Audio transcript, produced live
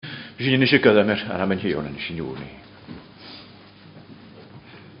Sin is gyda mer ar am yn hiwn yn sinwni.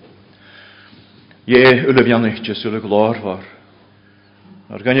 Ulyfiannych jys ulyg lor var.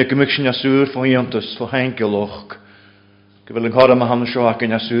 Ar gan gymig sy'n asŵr ffwyntus fo hengelwch. Gyfel yn chor am han sio ac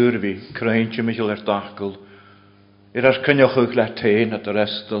yn asŵr fi, creunt yw michel dachgol. Ar cynioch ych le tein at yr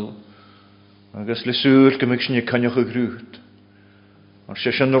estol. Agus le sŵr gymig sy'n cynioch ych rwyd. Ar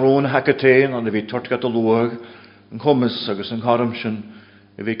sy'n rôn hac y tein ond fi tort gada lwag yn chwmys agus yn chor am sy'n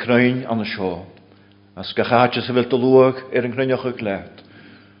fi creun an y sio. As gachad sy'n fel dy lwag yn cynioch ych let.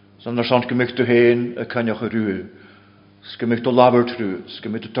 San ar sant gymig dy hen y cynioch ych rwyd. Sgymig dy lawer trwyd.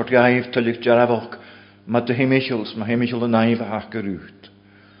 Sgymig dy tort gaif tylig jarafog. Ma dy heimichels, ma heimichel yn naif a hac y rwyd.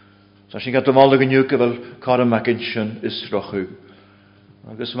 So sy'n gada molig yn ywg fel coram ac insyn isrochw.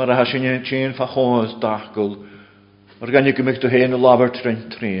 Agus mae'r hasyn yn tîn ffachos dachgol. Mae'r gan i gymig dy hen y lawer tryn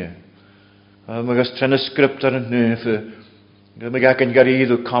tri. Mae'r tren y sgript ar y nefy. Gymig ac yn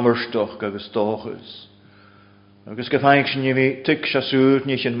garid o comerstoch agus dochus. Agus gyffaig sy'n i fi tig siasŵr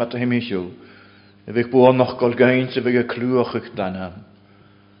ni sy'n mat y heimichel. Eich bod noch gol gaint y fyg y clwch ych dan ham.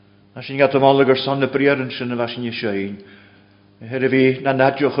 A sy'n gada molig ar son y briar yn sy'n y fasyn i sy'n. Her fi na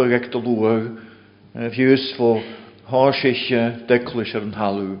nadioch ag ag dy lwag. Fiws fo hors eich deglwys ar yn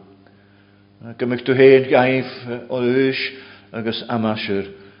halw. Gymig dy hen gaif o ys agus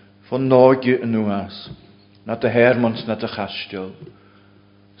amasir. Fo nogi yn nwas. Na dy hermons na dy chastiol.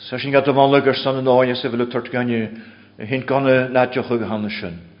 So sy'n gada molig ar son yn oes y fel y tort gannu. Hyn gana nadioch ag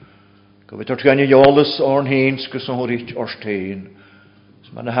hannesyn. Gwyt o'r gan i iolus o'r hens gys o'n hwrich o'r stein.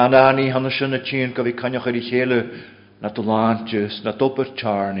 Mae'n hana ani hannesyn y tîn gwyt canioch ar i chele na dy lantys, na dobyr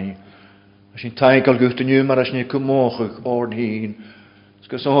charni. As sy'n taig al gwyd yn yw mar as ni cwmochach o'r hen.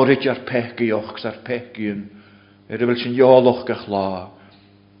 Gys o'n hwrich ar pegioch, ar pegion. Fel sy'n ioloch gach la.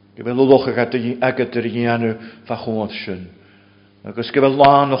 Gyfel lwch ag agad yr ianw ffachwnsyn. Agus gyfel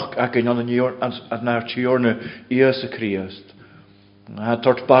lanoch ag yn na'r tiorna ias y Criast. A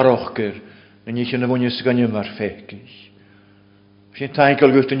tort barochger, na ni sy'n ymwneud sy'n ymwneud ar ffegis. Sy'n ta'n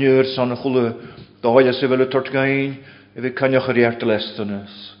cael gwyd yn yw'r son y chwle, doi a sy'n fel y tort gain, fi cynioch ar iart y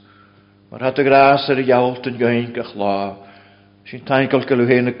lestonus. Mae'r hat y gras ar y iawlt yn gain gach la. Sy'n ta'n cael gael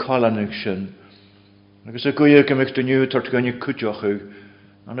yw hen y colanig sy'n. Agus y gwyr gymig dyn yw tort gain y cwdioch yw.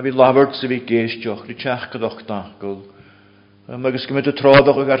 Anna fi lafart sy'n fi geistioch, ni tiach gydoch dachgol. Agus gymig y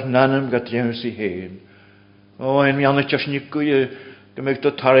trodoch ag ar nanam gad iawn sy'n hen. O, en mi anna tiach ni gwyr gymig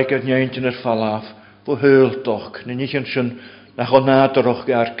dy tarig ar niaint yn yr falaf, fo hyldoch, na nich yn sy'n nach o nadoroch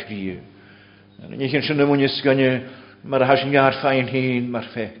ar cri. Na nich yn sy'n ymwneud sgynnu, mae'r hasyn gar ffain hyn, mae'r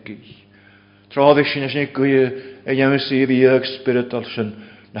ffegis. Troddech sy'n ys ni gwyr e iawn sy'n fi ag spiritol sy'n,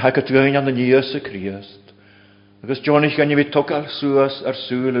 na hag at gwyr an y nias y Criast. Agus Johnich gan i fi togal sŵas ar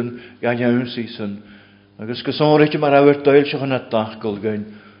sŵl yn gan iawn sy'n. Agus gysonrich mae'r awyr dael sy'n hynna dachgol gyn.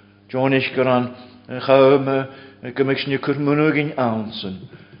 Johnich gan chawm gymig sy'n yw cwrmwnnwg yn awnsyn.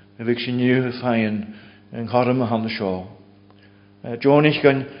 Fyg sy'n yw ffain yn chorym y han y sio. Johnich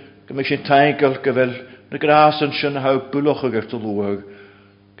gan gymig sy'n taigol gyfel na gras yn sy'n haw bwloch ag ert o lwag.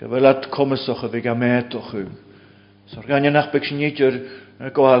 Gyfel at comasoch a fyg a metoch yw. So'r gan ynach byg sy'n ydyr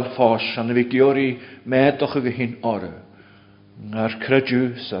gwael ffos an y fyg giori metoch ag hyn ora. Ar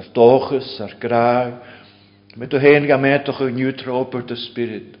crydws, ar dochus, ar graag. Met o hen ga metoch ag niw troper dy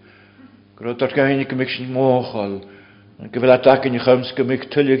spirit. Groot o'r gain i gymig sy'n mochol. Gyfel at ac yn i'ch ymys gymig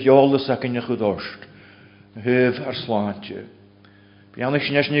tylig iolus ac yn i'ch wddorst. Hyf ar slantio. Bianach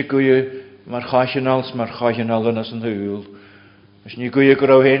sy'n eich ni gwyr mae'r chachinals mae'r chachinal yn as yn hwyl. Ys ni gwyr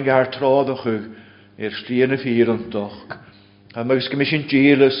gwraw hen gair troddwch i'r slien y ffyr yn doch. A mae'r gymig sy'n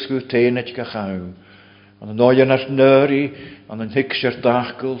gilus gwyr tein eich gachaw. Ond yn oed yn ar nyri, ond yn hicsir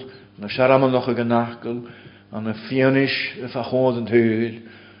dachgol, ond yn siaramanoch ag yn nachgol, ond yn ffionish y ffachod yn hwyl.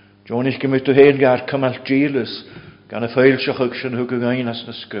 Johnich gymig dy hen gair cymal gilus, gan y ffeilsioch ag sy'n hwg ag ein as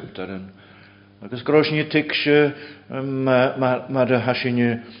na sgriptaren. Agus gros ni tigsio, mae'r hasyn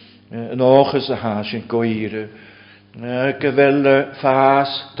yn ochus y hasyn goire. Gyfel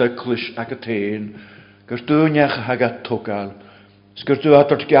ffas dyglwys ag y tein, gyrtwniach ag at togal. Sgyrtw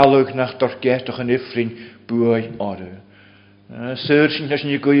at o'r galwg nach dor getoch yn uffrin bwy ore. Syr sy'n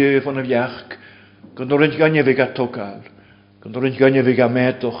hasyn i gwyf o'n y fiach, gynnoryn ganyaf ag at togal. Gynnoryn ganyaf ag a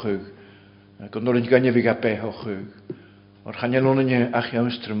medoch yw. Gynnoryn ganyaf ag a behoch yw. O'r chanelon yn ach iawn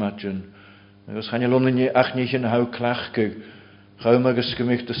strymadyn. Agus chanelon yn ach nich yn haw clach yw. Chawm ag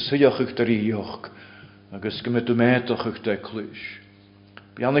ysgymig dy syioch ag dy rioch. Ag ysgymig dy medoch ag dy clwys.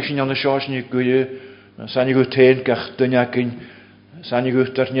 Bianach sy'n iawn y sios ni gwyf. Sa'n i gwyd tein gach dyniagyn. Sa'n i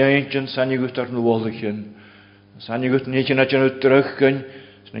gwyd ar niaintyn. Sa'n i gwyd ar nwolychyn. Sa'n i gwyd nich yn adjan o drygyn.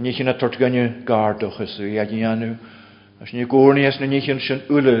 Sa'n nich yn atort gynnu gardoch ys i ag i anw. As ni górni as na nichin sin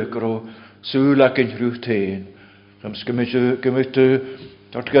ule gro súla gyn hrwch tein. Rams gymytu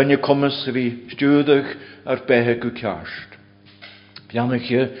dort gynnu comys fi stúdach ar behe gw ciarst.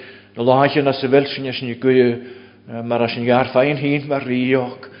 Bianach ie, na lachen as y felsin as ni gwy mar as ni gar fain hyn mar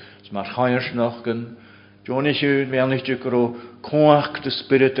rioch, as mar chairs noch gyn. Jonis yw bianach yw gro coach de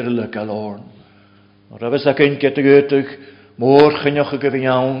spirit ar y galorn. Mar afes ac ein get y gytach môr chynioch y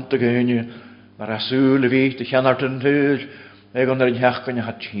gyfiawn dy gynnu, mar asŵl y fi dy chanart yn hyl, egon ar yn hech gynnu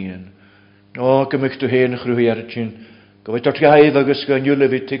hat chyn. O, gymych du hen chrwy ar y chyn, gyfyd dort gaif agos gynnyl y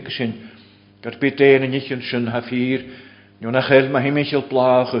fi tig sy'n, gart byd ein yn ich yn sy'n hafir, niwn a chel mae hymychel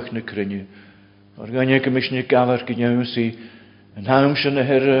blach ych na crynu. O'r gynnu gymych ni gafar gynnyw si, yn hawn sy'n y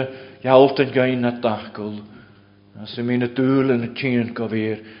hyrra, iawlt yn gyn at dachgol, as y mi'n y dŵl yn y chyn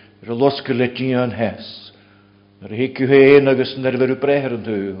gofir, yr y losgyl y gian hes. Yr hig yw hen agos yn erfer y breher yn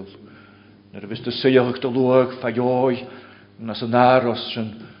dŵl. Yr fys dy syioch dy lwag ffaioi, nas yn aros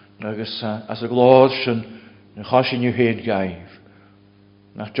sy'n, agos as y glod sy'n, yn chosyn yw hen gaif.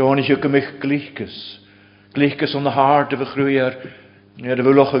 Nach John is yw gymych glychgys. Glychgys o'n y hard y fy chrwyar, nid y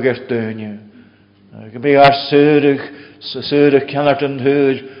fwloch ag erdynia. Gymig ar syrych canart yn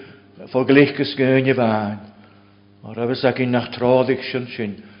hyl, fo glychgys gynnu fain. O'r afys ag un nach troddig sy'n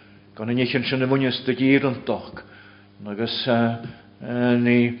sy'n, gan yn eich sy'n y mwynys dy gyr yn doch. Agos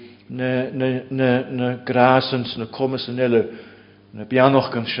na grasens, na comas yn elu, na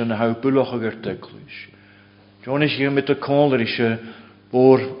bianoch gan sy'n hau bwloch ag erdyglwys. John is hier met de koler is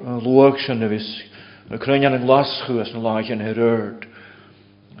boor loog sy'n ywys. Na cryn yn glasgw as na laag yn hyrwyd.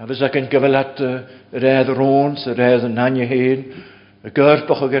 A fys ac yn gyfelat redd rons, redd yn nanya hyn. Y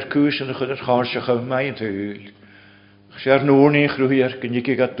gyrpach ag cwys yn ychydig charsach am mai yn tyl. Siar nŵr ni chrwyr gynnig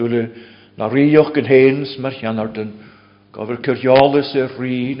ag dwle na rioch gyn hens mar chianarden. Gofr cyriolis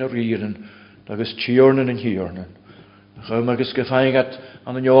rin a riren, agos tiornen yn hiornen. Chym agos gyffaig at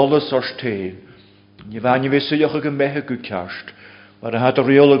an yn iolis o'r tein. Ni fan i fysioch ag yn mehe gw ciarst, mar a had a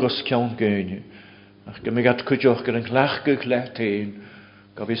riol agos ciawn gynnu. Ach gymig at cwydioch gyda'n clech gyg lech tein,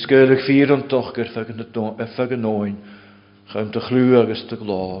 gaf i sgyrlig ffyr yn doch gyr ffag yn oen, chym dy chlw agos dy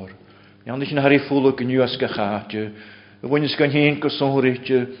glor. Ian eich yn harri ffwlwg yn yw as gachatio, y fwy'n ysgan hyn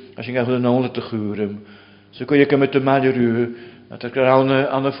gosonritio, as yn gael yn ôl at y chwrym. So gwy gymryd y mal i rhyw, at yr grawn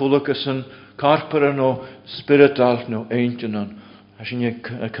an y ffwlwg as yn carpar yn o spiritual no eintyn yn, as yn y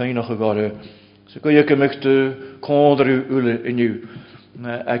cainoch y gore. So gwy gymryd y condr ywle yn yw,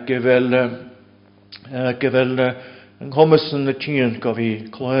 ac gyfel yn chomys yn y tîn gof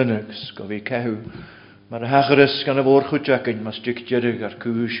i clwynygs, gof i cew. Mae'r hachrys gan y fôr chwtioch yn mas dig dyrig ar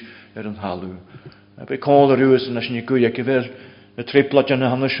cwys yn halw. Be condr ywys yn as yn y gwy gyfel y triplat yn y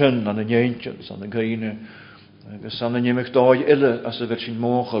hannesyn, an y neintyns, an y gaine. Agus an y nymych doi ille as y fer sy'n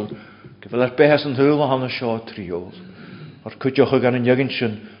mochel. Gyfel ar behas yn hwyl o hannes sio triol. O'r cwtioch gan y nygyn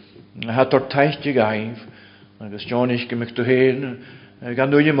sy'n, hat o'r taith i gaif. Agus John eich gymych du hen,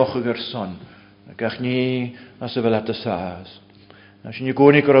 gan dwi moch ag ar son. Gach ni as y fel at y saas. As yn y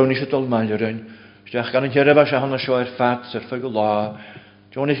gwni gwrawn eisiau dol maliorin. Stiach gan y hyraf as y hannes sio ffat sy'r ffag o la.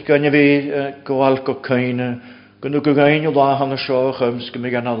 John eich gan y fi gwal go caine. Gwnnw gygain o la hannes sio chymys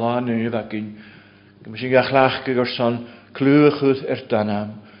gymig an a la nwyf ac un. Gymys yn gachlach gyda'r son clwch wrth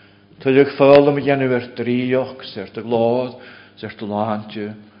danam. Tylwch ffol am y genw drioch, sert y glod, sert y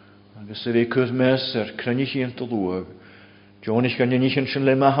lantio. Agus yr ei cwth mes crynu chi yn tylwag. John eich gan ynich yn sy'n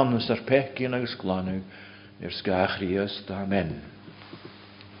lema hannes pecyn agus glanw. I'r sgach riast. Amen.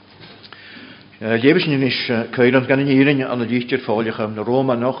 Lebys yn ynich cael gan yn irin an y dichtir ffoliach am na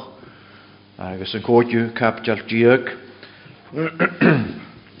Roma noch. Agus yn codiw capdial diag.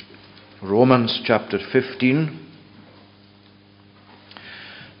 Romans chapter 15.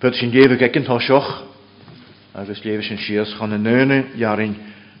 Pwyd sy'n lefyg ag yn tosioch. Agus lefys yn sias chan yn nöne jarin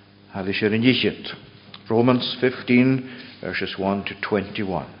hadis yn ichyd. Romans 15 verses 1 to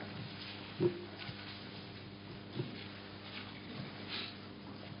 21.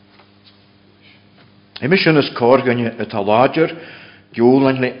 Emission is cor gan y talager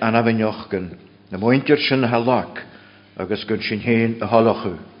diwlan le anafyniochgan. Na mwyntir sy'n halak agus gyn sy'n hen y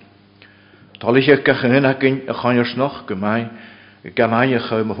halachu. Talich eich gachyn ac yn y chanirs noch gymai gamai eich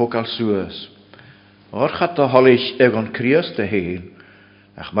am y hwgal sŵas. O'r chat o halich egon crias dy hen,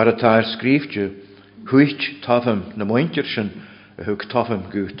 ach mar y tair sgrifdio, hwyt tafym na mwyntir sy'n y hwg tafym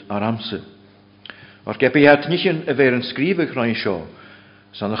gwt ar amser. O'r gebiad nich yn y fer yn sgrifig rhain sio,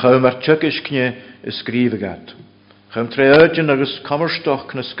 san y chawm ar tygys cnie y sgrifig at. Chym treudyn agos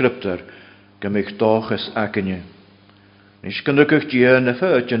comerstoch na sgriptar, gymig doch ys agynnu. Nis gynnwgwch dia na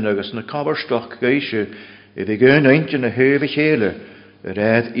ffydyn agos na comerstoch geisio, i fi gyn eintyn y hyf eich hele, yr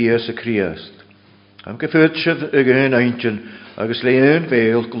edd ias y criast. Am gefyd sydd y gyn eintion agus leon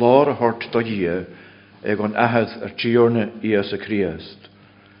fel glor a hort do ie ag on ahad ar tiorna Iesu Christ.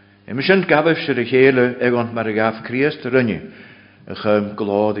 Ym sy'n gafaf sydd y chéle ag on mar a gaf Christ rynnu a chym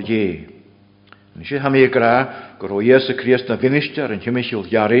glod y ie. Yn sydd ham ei gra gor o Iesu Christ na finistar yn hymysiol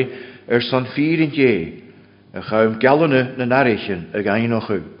iari son ffyr yn ie a chym galwna na narichin ag ein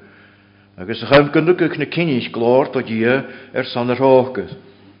ochw. Agus a chym gyndwgwch na cynnich glor do ie son yr hochgyd.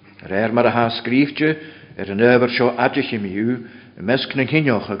 Mar a ha sgrífte yn yfyr sio adrych i mi yw y mesg na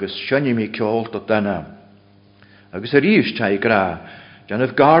cynioch agus syni mi ciol do dyna. Agus yr eist tai gra gan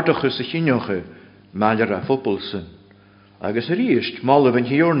yf gardach ys y cynioch maler a ffobulsyn. Agus yr eist molaf yn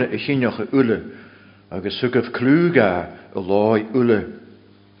hiorna y cynioch ule agus hwgaf clwga y loi ule.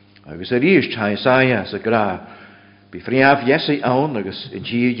 Agus yr eist tai Isaias y gra Bi friaf Iesu awn agus yn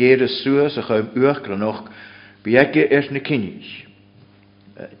hi jeres suas a chym uach granoch bi ege na cynich.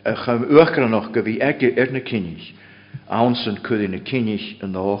 A chym uach granoch go bi ege na cynich. Awn sy'n cwyd na cynich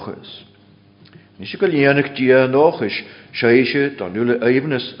yn ochus. Nes i gael ianig dia yn ochus seise dan ule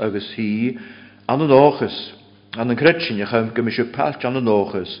eifnus agus hi an yn ochus. An yn gretsin a chym gymisio palt an yn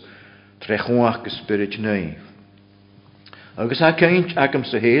ochus trechwach gyspirit neif. Agus a cynt agam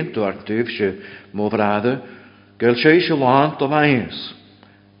sy hen doar dyfsio mo vrade Gael seise laan do weins.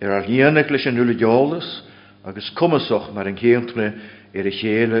 Ar hienig leis yn ule diolus, agus cwmasoch mar yn ceantre y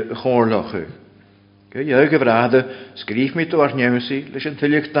chéle y chorlochu. Gael iau gyfrade, sgrif mi do ar newsi leis yn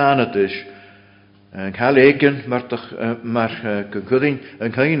tyliach danadys. Yn cael egen mar gynghyddin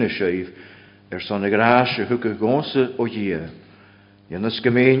yn cain y seif, son y gras y hwg y gonsa o ie. Yn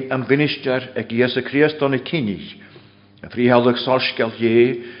ysgymein am finistar ag Iesu Christ o'n y cynnig, a frihalig sorsgal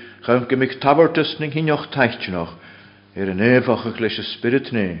ie, Chym gymig tabartus ning hinioch taichtnoch yn efach ag leis y spirit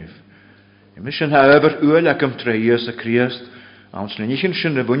nef. Ym sy'n ha efer uel ag am treis a Christ, ans na nisyn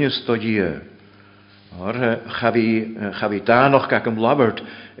sy'n y bwynys do ie. Or chafi danoch ag am labart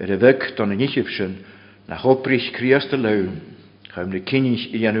y fyg don y nisif sy'n na chobrich Christ y lawn, chym na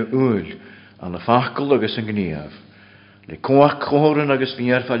cynnych i anu uel an y ffachgol agus yn gniaf. Le coach chorin agus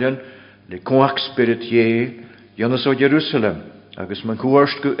fiarfallan, le coach spirit ie, Jonas o Jerusalem, agus man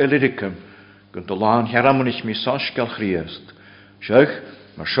cwrst go iliricum, gynt o lan heramunich mi sosgal Christ. Siach,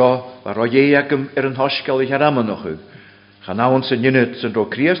 mar sio, war roi agam yn hosgal i heramunochu. Chan awn sy'n ynyd sy'n ro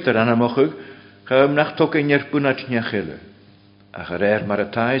Christ anamochu, chym nach tok yn erbwnat niachile. Ach mar y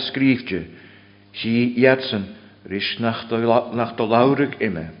tai sgrifje, si iadsen, rys nach do laurig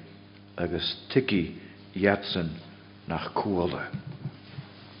ime, agus tiki iadsen nach cwole.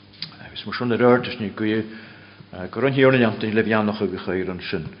 Agus mwys o'n yr ardys ni gwyr, Gwrwn hi o'n iant yn lefiannach ag ychyr yn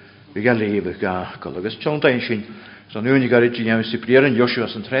sy'n. Fi gael leif ag achgol. Agus tion dain sy'n. So'n yw'n i gael eich iawn sy'n prier yn Joshua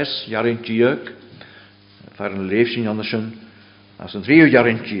sy'n tres iarin diag. Far yn leif sy'n anna sy'n. A sy'n trio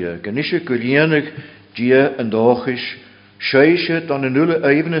iarin diag. Gan eisiau gwylienig dia yn dochus. Seise dan yn ule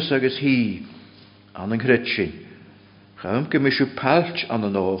eifnus agus hi. An yn gret sy'n. Chym gymysio palt an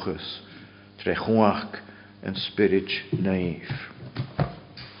yn dochus. Trechwach yn spirit naif.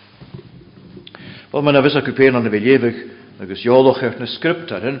 Wel, mae'n afus ac ypen ond y fe lefyg, agus iolwch eich na sgript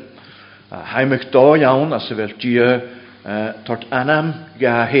arin. Haimych do iawn as y fel dia tort anam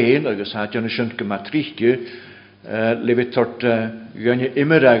ga hen, agus hadion y synt gymatrichgi, lefyd tort gynnu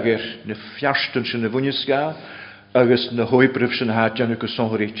immer agir na fiarstyn sy'n y fwynys ga, agus na hwybrif sy'n hadion y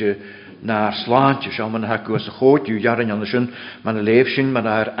gysonhwyrich na'r slantio, siawn mae'n hagw as y chod, yw iarin an y sy'n, mae'n y lef sy'n,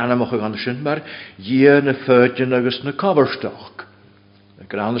 mae'n ar anamwch an y sy'n, mae'r ie na ffydyn agus na coverstoch.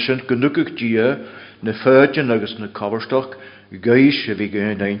 Gran sy'n gynnwgwch dia na ffydyn agus na coverstoch gais y fi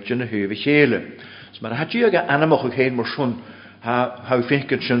gyn eintyn na hyf i chele. So mae'r hadi ag anamwch ag hen mor sy'n hau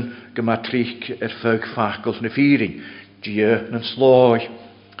ffeicyn sy'n gymatrich ffyg ffachgol na ffyrin. Dia na sloi,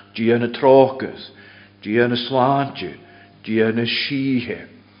 dia na trochus, dia na slantio, dia na sihe.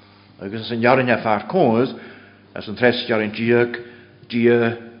 Agus yn iarin a ffar cwrs, as yn tres iarin dia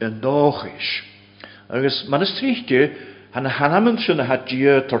yn nochis. Agus mae'n ystrichdio, Han hanamyn sy'n a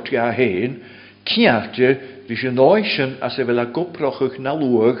hadia tortia hen, cialte, fi sy'n oesyn as e fel a goprochwch na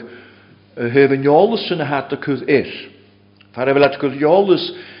lwag, hyfyn iolus sy'n a hata cwyd Far e fel at cwyd iolus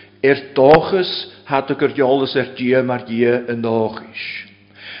dochus, hata cwyd iolus dia mar dia yn ochis.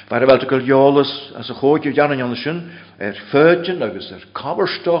 Far e fel at cwyd iolus as a chodio janan yon sy'n, ffydyn agus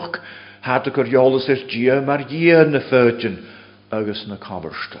coverstoch, hata cwyd iolus dia mar dia na ffydyn agus na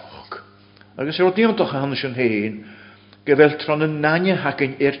coverstoch. Agus diantoch a sy'n hen, Geweld tron yn nanya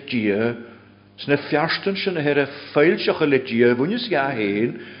hagen dia, sy'n y fiarstyn sy'n y hera ffeilsioch y le dia, fwynys ga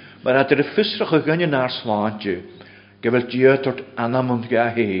hen, mae'r adr y ffysrach y gynnu na'r slantio, geweld dia tort anamund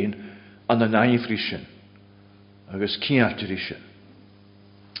ga hen, an y nanya frisyn, agos ciat rysyn.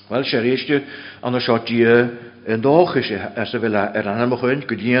 Wel, sé réiste an seo dí an nóchis sa bhfuil ar an amachhain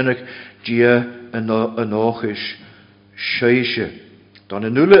go dhéanaach dí an nóchis séise. Don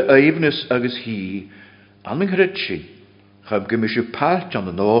an nula éimhnas agus hí an an ghrid sin, chum go mis páilt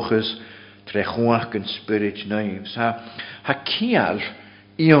an nóchis tre chuach an spirit naimh. Ha cial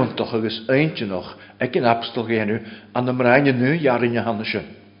íontach agus eintinach ag an abstal géanú an am rhaine nu jarin a hanne sin.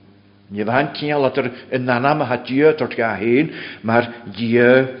 Ní bhain cial at in nanam ha dí tort ga héin, mar dí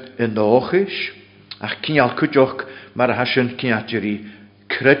an nóchis, ach cial cwtioch mar a hasin ciatiri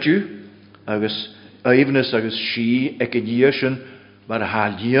credu agus éimhnas agus sí ag an dí sin mar a ha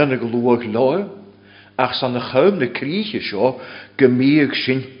líana go luach lá, ach san na chum na críche seo gomíag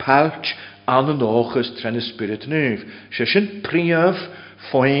sin páilt an an nóchis tre na spirit nuh. Sé sin príomh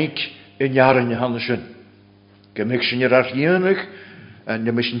foiig in jarin a hanne sin. Gomíag sin ar líanach en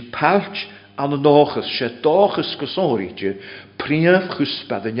je mis een páilt aan de nóchis, sé dóchis go sóríte, príomh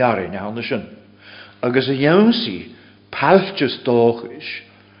chuspad an jarin a hanne sin. Agus a dhéansaí páiltes dóchis,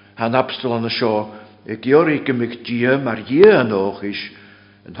 han abstal an seo, ag georí gomíag dí mar dhé an nóchis,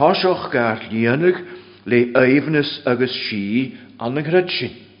 an háiseach gar líanach le éimhnas agus sí an an ghrid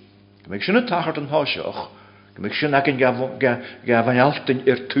sin. Gomíag sin a tachart an háiseach, gomíag sin ag an gafanaltain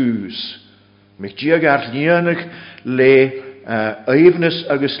tús. Gomíag dí gar líanach le éimhnas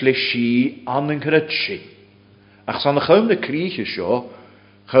agus le sí an an ghrid sin. Ach san na chum na críche seo,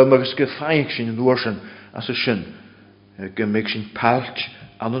 chum agus go féig sin an uair sin as a sin, gomíag sin páilt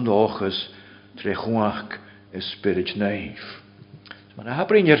an an nóchis tre chuach is spirit naimh. Mar a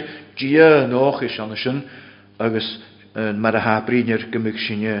habrínear dí nóchis an sin, agus mar a habrínear gomíag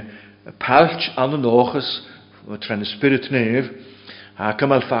sin páilt an an nóchis tre na spirit naimh, ha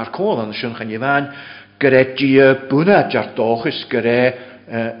cymal far cóil an sin chan bhain gyda dí búna ar dóchis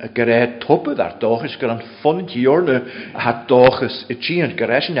gyda topad ar dóchis gyda an ffond diorna a ha dóchis y tían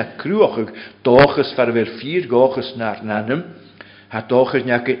gyda sin a crúach dóchis far fyr 4 góchis na'r nanim ha dóchis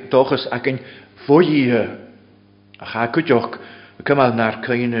ac yn fwy a cha cwdioch cymal na'r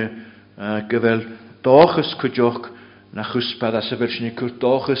caine gyfel dóchis cwdioch na chuspad a sefyr sin cwrt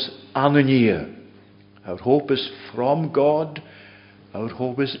dóchis anonia. Our hope is from God, our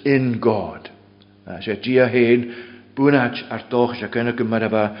hope is in God. Sé dí a héin búnaid ar dóchis a cynnig mar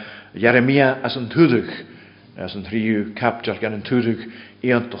a Jeremia as an túdach, as an tríú captar gan an túdach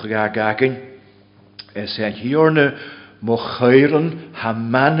íontach ga gagin, sé hiorne mo chairan ha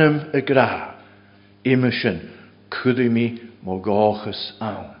manam a gra, ime sin cudimi mo gáchas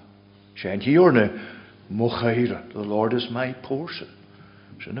an. Sé hiorne mo chairan, the Lord is my portion.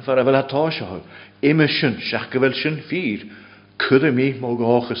 Sinna far a bhfuil atá seo, ime sin, seach go bhfuil sin fír, cudimi mo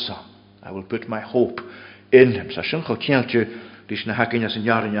gáchas an. I will put my hope in him. Sa sin cho cialte lís na hacin as an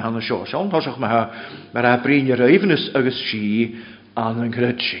jarin a hanna seo. Sean thorsach mar a brín ar éimhnas agus sí an an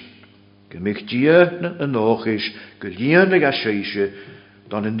ghrid sin. Gomíag dí an nóchis go líanaach a séise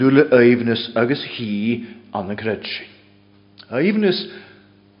don an nula éimhnas agus hí an an ghrid sin. Éimhnas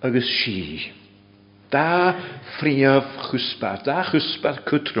agus sí. Da príomh chuspad, da chuspad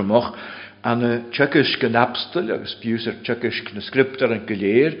cutramach an y tjekkisk yn abstel, agus biws tjekkisk na scriptar yn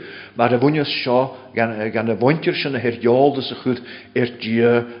gyleir, maar a bwnios sio gan y bwyntir sy'n y herioldas a chwyd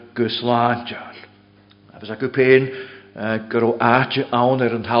dia gyslantial. A fes ac y pen gyro aatje awn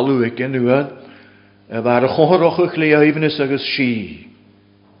yn halw ag yn uan, waar a chorrochach le eifnis agus si.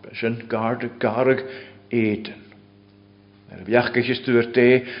 Besyn garag eden. Er fiach gachis dŵr de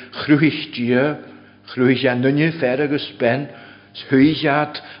chrwych dia, chrwych an nynnu fer agus ben,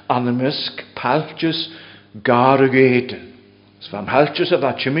 Shuiad anamisk paltjes garag eden. Svan haltjes af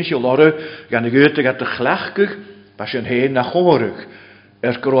atjimish lorre gan y gytig at y chlachgig bas yn hen na chorig.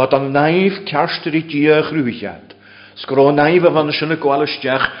 Groad an naif kerster I dia chrwychiad. Sgro naif af an sy'n y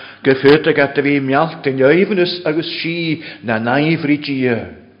gwalysdiach gyffyrtig at y fi mialt yn eifnus agus si na naif ri dia.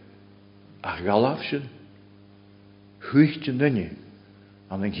 Ach galaf sy'n hwychtyn dynnu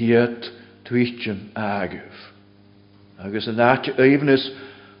an yng hiad twychtyn agaf. Agus yn naatje eifnus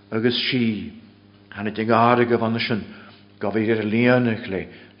agus si han het ingarig af an sy'n gofir leanach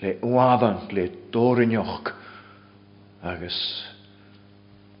le oafan le dorinjoch agus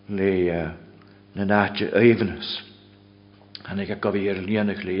le na naatje eifnus han ik gofir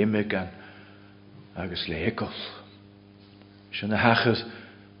leanach le imigan agus le ekol sy'n hachas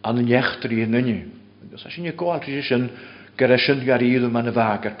an yn jechtri yn nynnu agus as sy'n gwaal sy'n Gerasyn gar iddw man y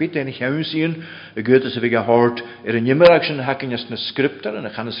fag. Ar byd ennig iawn sy'n y gwyd as y fi gahort yn ymwyrach sy'n hacyn as na sgriptar yn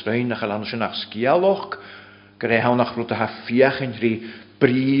y chanes rhain na chalan sy'n ach sgialoch gyda hawn ach rwyd a ha fiach yn rhi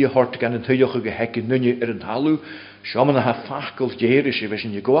bri hort gan yn tyioch y gehegyn nynnu yn halw siom yn ha fachgol dieir ys i fe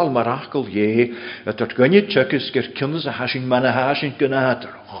sy'n ygwal marachgol ie y dort gynnyd tygys gyr cynnes a hasyn man a hasyn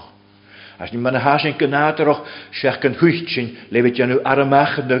gynadarach. As ni man hasin gnádarach seach gan huitsin lefyd janw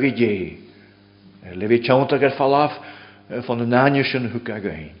aramach yn ag i dé. Lefyd tiawntag falaf van de naanjes yn hwg ag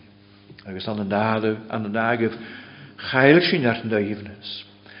ein. Agus an y nagaf chael sy'n ar naifnus.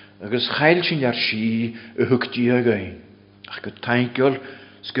 Agus chael sy'n ar si y hwg di ag ein. Ach gytaingiol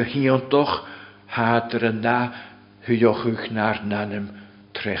sgyhiontoch hadr yn na hwyochwch na'r nanym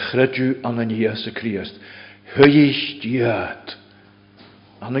trechrydw an yn Iesu Christ. Hwyich diad.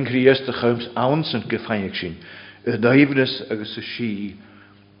 An yn Christ y chyms awns yn gyffaig sy'n. Y naifnus agus y si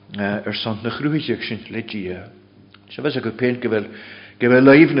sant na chrwyig sy'n le dia. So fes ag y pen gyfer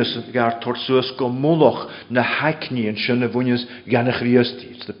leifnus gar torsws go moloch na hackney and sy'n y fwynys gan y Christi.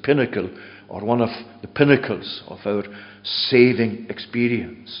 It's the pinnacle, or one of the pinnacles of our saving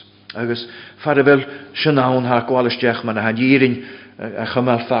experience. Agus farvel sy'n awn ha gwalysdiach man a hanirin a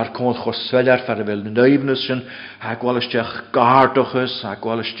chymal far cwnt chosfelar farvel na leifnus sy'n ha gwalysdiach gardochus, ha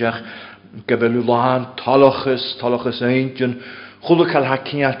gwalysdiach gyfer ulan talochus eintyn. Chwlwch cael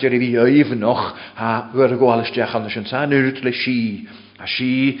haciat ar I fi oifnoch ha wyr y gwalysdiach an sy'n sa'n yrwyd le si. A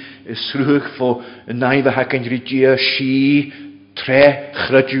si srwch fo naif a hacan rydia si tre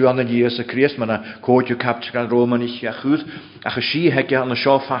chrydw an y Iesu Christ. Mae'n codiw captio gan Roman ich a chwyd. Ach a si hegi an y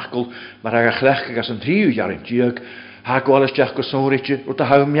sio ffacol mae'r ag a chlech ag as yn triw jarin diag ha gwalysdiach gosonritio wrth a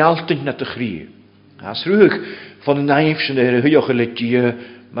haw mialtyn na dy chri. A srwch fo naif sy'n yr hwyoch y le dia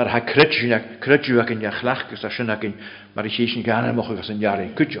mae'r ha crydw ac yn iachlach gys a sy'n ac yn mae'r eich sy'n gan ymwch ag as yn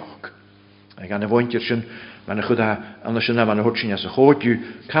jarin cwdioch. Ag an y fwyntir sy'n man a chud an sy'n man a hwrt sy'n as a chodiw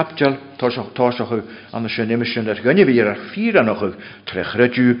capdial torsoch an sy'n emisyn ar gynnu fi ar ffyr anoch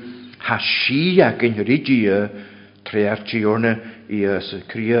trechrydw ha si ac yn rydia trearti orna I Iesu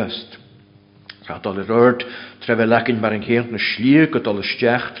Christ. Radol yr ord trefel ac yn mar yn ceint na slir godol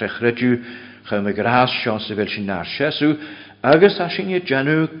ysdiach trechrydw chym y gras sian sy'n fel sy'n nar Iesu agus a sy'n I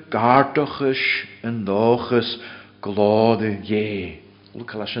janw gardochus yn ddochus glode ie.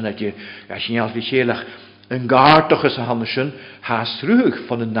 Lwcal a sy'n ag a sy'n alfi sielach yn gardochus a hannesyn has rwg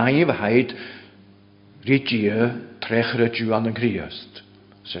van y naif a haid rydia trechrydw an yn Christ.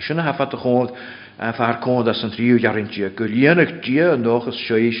 So sy'n hafad y chod a far cod as yn triw jarintia gylienig dia yn dochus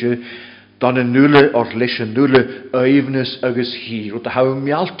sioeisio dan yn nŵle o'r leis yn nŵle eifnus agus hir wrth a haw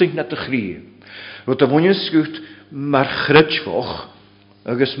mialtig na dy chri wrth a fwynys sgwt mar chrydfoch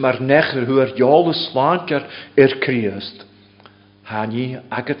agus mar nechir hw ar diol y slantiar Christ Hani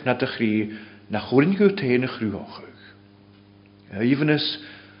agat na dy chri na chwrin gwt ein y chrwyochig. Eifnus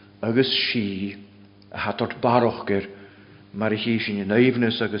agus si a hatort barochger mar I chi sy'n yn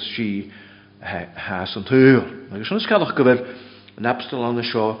eifnus agus si has yn tŵl. Agus yn ysgadwch gyfer yn abstol an y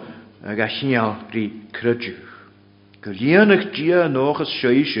sio ag a chial ri crydw. Gylienig dia noch as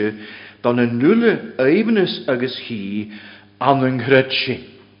sioeisio dan yn nŵle eifnus agus hi an yn crydw.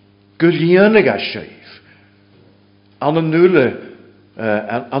 Gylienig a sioef. An yn nŵle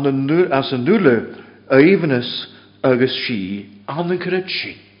as yn nŵle eifnus agus si an yn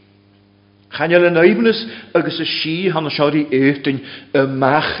crydw. Chanel yn eifnus agus y si han y siori eithtin y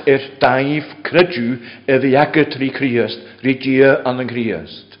mach daif crydw fi agad ri Christ, ri dia an yn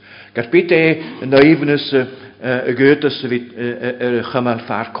Christ. Gar byd yn eifnus y gydas y chymal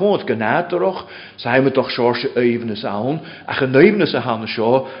far cod gynadroch, sa haim doch siors y eifnus awn, ach yn eifnus y han y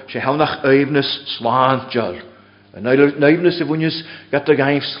sio, se hawnach eifnus slantial. Yn eifnus y fwynys gat y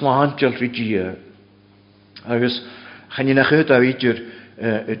gaif slantial ri dia. Agus, chan i'n achyd a feidir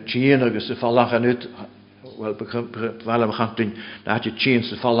y tîn agus y falach an yd, wel, fel am chantyn, na at y tîn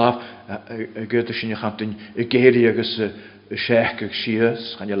sy'n falaf, y gyda sy'n chantyn y geiri agus y siech ag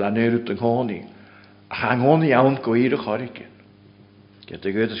sias, chan i'n lanerwt yng nghoni. A chan nghoni iawn gwyr y chorigyn.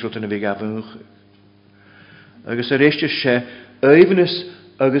 Gyda gyda sy'n yn y fi gafnwch. Agus yr eistio se, eifnus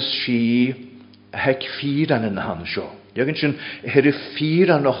agus si hec ffyr an yn han sio. Iagyn sy'n hyr y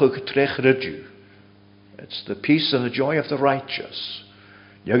ffyr an och ag trech rydw. It's the peace and the joy of the righteous.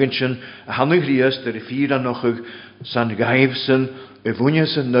 Iagyn sy'n a han y Christ yr y ffyr an och ag san gaif sy'n y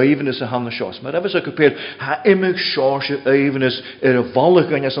fwynys yn eifnus a han y sios. Mae'r efo sy'n gypil, ha imig sios y eifnus yr y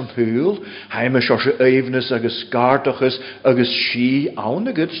folig yn ys yn hwyl, ha imig sios y eifnus agus gardochus agus si awn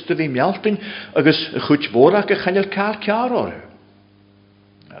y gyds dy fi mialtyn agus chwch fôr ac y chanel car ciar o'r.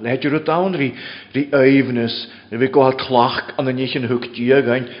 Leidr o dawn ri eifnus, fi gwael clach an y nich yn hwg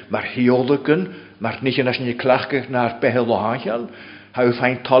diagain, mae'r hiolygyn, mae'r nich yn as ni clachgach na'r behel lahachel, hau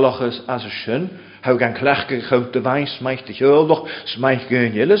fein tolachus as y sy'n, hau gan clachgach hwg dy fain smaich dy hiolwch, smaich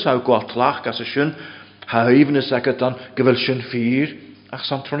gyn ylus, hau gwael clach as y sy'n, hau eifnus ag ydan gyfel sy'n ffyr, ach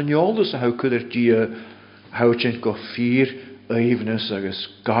san troniolus a hau cwydr dia, hau sy'n go ffyr eifnus agus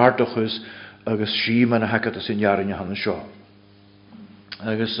gardochus agus si man a hagad as yn iarin a han sio.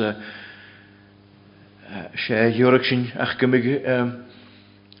 Agus sé dúrach sin ach gymig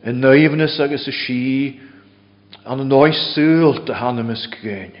yn naifnus agus y si an y noes sŵl dy hannym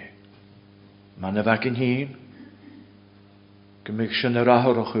ysgwyni. Man y fag yn hun. Gymig sy'n yr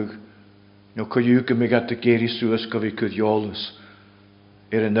ahorachwg. No coiw gymig at y geri sŵs gofi cwddiolus.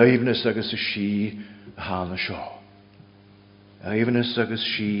 Y naifnus agus y si hanna sio. Naifnus agus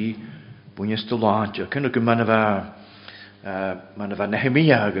si bwynys dy lantio. Cynnig man y fa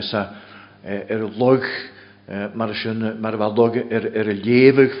Nehemia agus y log mar y log y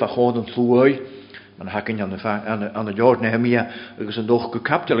lefyg fa chod yn llwy. Man hakin an y jord Nehemia agus yn doch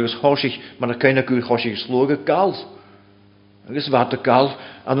gecaptel agus hosig man y cain ac yw'r hosig slog y gal. Agus wat y gal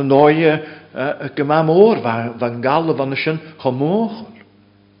an y noi gymam o'r fan gal y fan ysyn chomoch.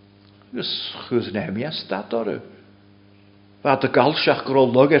 Agus chwys Nehemia stad o'r. Wat y gal siach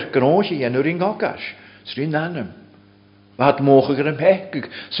grolog gronch i enw'r un gogas. Srin nanem. Wat moch yr ymhegig,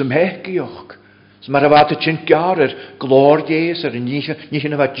 sy'n hegioch. Mar a wat y chyn gar glor jes nich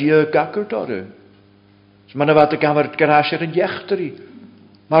yn y wat dia gagard o'r. Man a wat a gamar garage yn jechteri.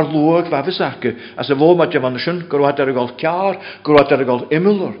 Mar lwag fa fysake. As y fo ma javan sy'n gyrwad ar y gol car, gyrwad ar y gol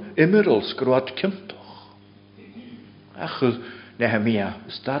immerals, gyrwad cymtoch. Achwyd Nehemia,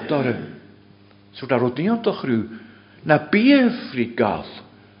 stad o'r. Sŵr ar o diantoch rhyw. Na biefri gal.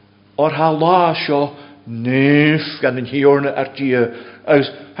 O'r hala sio neuf gan yn hiorna ar dia.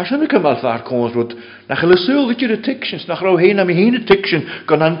 As hasyn y cymal far consrwyd. Na chael y sŵl ydy'r y tictions. Na chraw hein am i hein y tiction.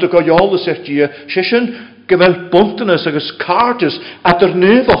 Gan anta goiolus ar dia. Sysyn gyfel bontanus agus cartus at yr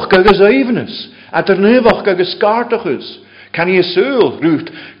nefoch agus eifnus. At yr nefoch agus cartachus. Can i sŵl rwyd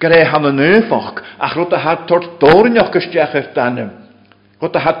gyda ham y nefoch. Ach rwyd a had tort dornioch ysdiach ar danym.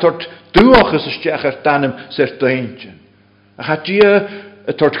 Rwyd a had tort dwach ysdiach ar danym sy'r daintyn. Ach a dia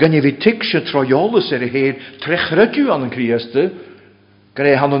y tort gynnu fi ticsio troiolus ar y hyn trechrydw an yn criastu.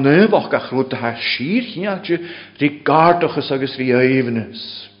 Gyda ham y nefoch ach rwyd a had sir hiantio ri cartachus agus ri eifnus.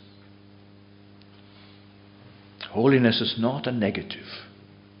 Holiness is not a negative.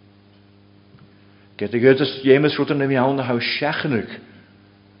 Get the good as James wrote in the Miauna how Shechenig.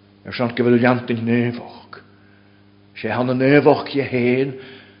 Shan't give a lant in Nevoch. She had a Nevoch ye heen,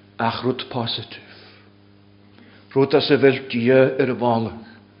 ach root positive. Root as a virgia irvalach.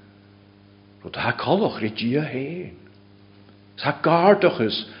 Root ha koloch regia heen. Ha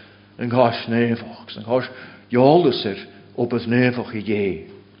gardochus in gosh Nevoch. En gosh joluser op het Nevoch ye.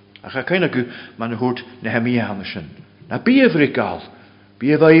 Ach a kind of good man hoort Nehemia Hanneshen. Na biefrigal,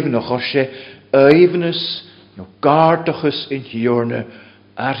 bief even nog osje, evenes, no gardochus in hiorne,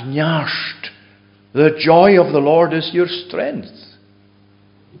 nyast. The joy of the Lord is your strength.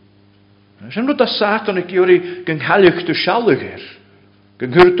 Zijn dat Satan ik jullie gen hellig te schalliger,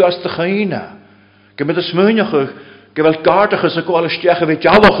 gen hurt as de geina, gen met de smeunige, geweld gardochus ik alle stjegge weet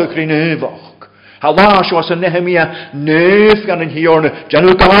jallige krinevach. Halaas was een Nehemia neuf gan in hiorne,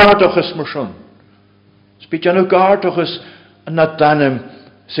 janu gardochus mershon. Spiet janu gardochus na danem,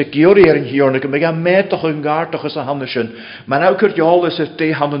 se giori in hiorne, gemig a metoch een gardochus a hamneshen. Maar nou kurt jolus er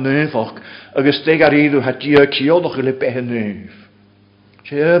te han de neufach, agus te garidu hat je kiodoch ili behe neuf.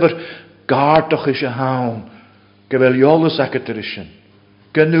 Se over gardochus a haun, gewel jolus akketerishen.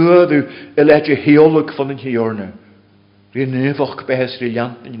 Genuadu ilet je heolik van in hiorne. Rie neufach behes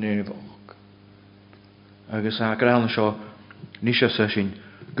riant in neufach. Agus a gran seo nisha session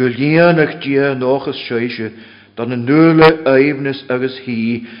gullianach dia nochas scheise dan een nule evenes agus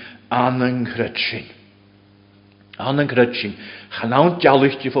hi an een grutsin. An een grutsin. Gaan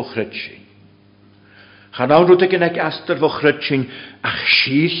jallichtje voor grutsin. Gaan doet ik een aster voor grutsin ach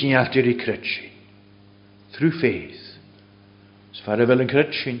schiech after die grutsin. Through faith. As far wel een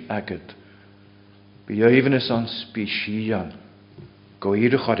grutsin aget. Bij evenes aan speciaan. Go hier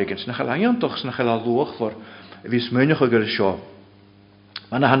de gorrigens. Na gelayan toch na gelaloog voor wie smeunige ger sjo.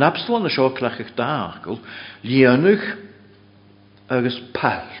 Maar na han Absalom sjo klach ik daar. Lienig agus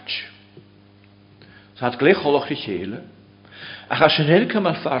palch. Ze had gleich holig gehele. Ach as snel kan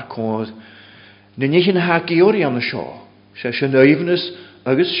maar vaar kon. Ne niet in ha geori aan de sjo. Ze sneuvnes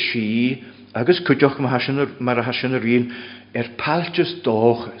agus shi agus kutjoch maar hashenerin palches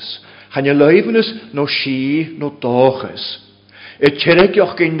doges. Han je levenes no shi no doges. Het cherek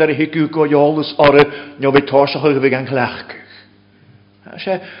joch kinder hiku go jolus orre no vitosach we gan klach.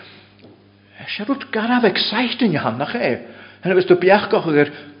 Ze rut garaf exciting han nach e. En was to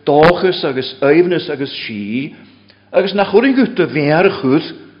biachgocher doges agus evenes agus shi agus nach horing gut de weer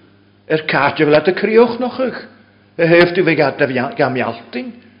goed kaartje wel te krioch nog. Heeft u wegat de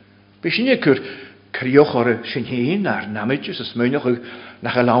gamjalting. Bishin je kur krioch orre sin heen naar nametjes as meunig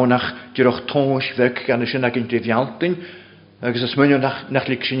nach launach dirch tons weg gan sin agin de vialting. agus is muinne nach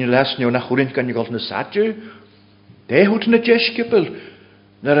lig sin lesne nach churin gan gáil na sadju. Dé hút na deskipel.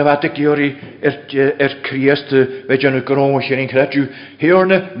 Nar a bhat georí Christe bheit an gróis ar an creidú.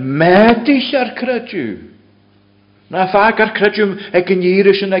 Hiorna métis ar creidú. Na fag ar creidú ag an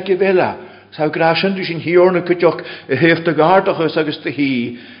íris an ag vela. Sa grasin du sin hiorna cydioch y heft a gardachus agus dy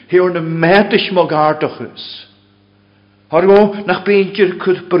hi. Hiorna métis mo gardachus. Hargo nach beintir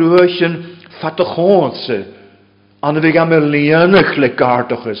cyd brwysin fatachonse. Anna fi gam y lianach le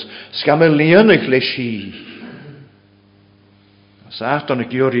gardachus. Sgam y lianach le si. Satan y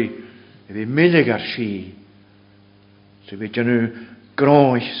giori, fi minig ar si. So fi dynnu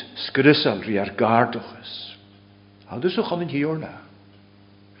groes sgrysal ri ar gardachus. Haldus o'ch an hiorna.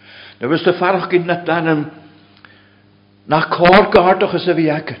 Na wys dy ffarach gyn na danam na cor gardachus a fi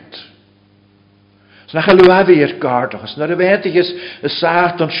agad. Os na chalwafi i'r gardachus. Na rydych y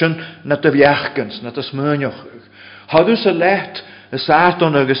Satan sy'n na dy fiachgans, na dy smynioch. Haldus y let y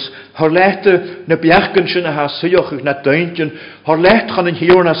Satan agos hor let na biachgan sy'n a ha syioch na dyntion hor let chan yn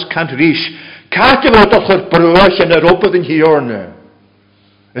hiornas cant rys cati fod o'ch yr brwach yn yr opad yn hiorna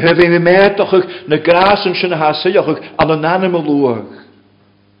hyf mi met o'ch na gras yn sy'n a ha syioch an yn anam o lwag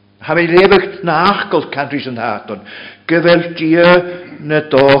ha mi lefych na achgol cant rys yn haton gyfel dia na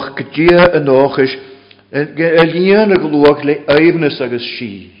doch gydia yn ochus y lian ag lwag le eifnus agos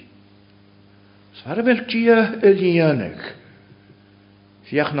si Sfar fel dia y lianig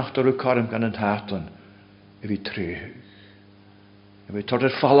Fiach nach dorw corym gan yn haton y fi tref. Y fi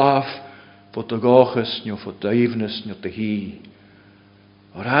torder falaf fod y gochus nio fod eifnus nio dy hi.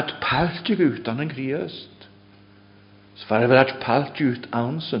 O'r ad palti gwt an yng Nghriast. Sfar efer ad palti gwt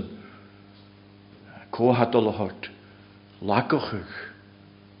ansyn. Co hadol o hort. Lagochwch.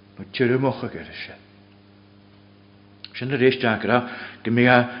 No tyrwmochwch er ysyn. Sy'n yr eist agra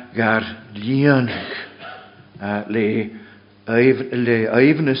gymia gar lianig le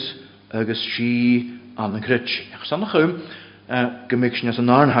eifnus agus si an yn crytsi. Ach san chwm, gymig sy'n as yn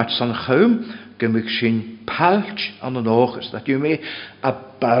arnhat san chwm, gymig sy'n palt an yn ochus. Dat yw me a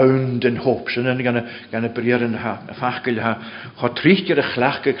bound in hoop. Sy'n yn gan y bryr yn ffachgol ha. Cho trichtir y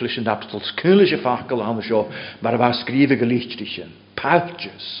chlachgol sy'n abstol. Sgwylis y ffachgol an y sio. Mae'r fa sgrifig y lichtri sy'n.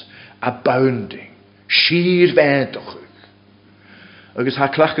 Paltus. Abounding. Sir fendoch. Agus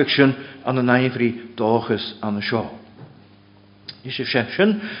ha chlachgol sy'n an y naifri dochus an y sio. Is y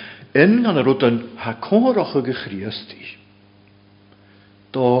session in gan y rwydyn ha cwrwch o gychriasti.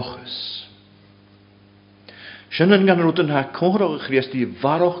 Dochus. Sy'n yn gan y rwydyn ha cwrwch o gychriasti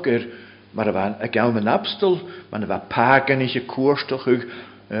farwch gyr mae'r fan y gael yn abstol, mae'n fa pagan eich y cwrstoch yw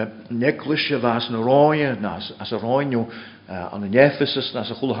neglis y fas yn y roi, as y roi nhw an y Ephesus,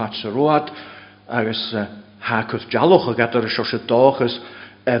 as y chwlwhat sy'n rwad, agos ha cwth jalwch o gadar y sios y dochus,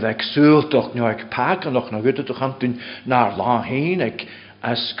 ag sŵltoch nio ag paganoch na gwytach antyn na'r la hyn ag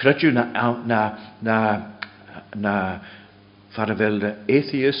as crydw na farafel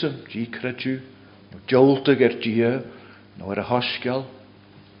atheism, di crydw, no joltag dia, no ar y hosgal.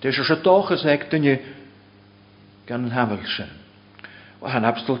 Dys oes y dochas ag dynnu gan yn hamel sy'n. O han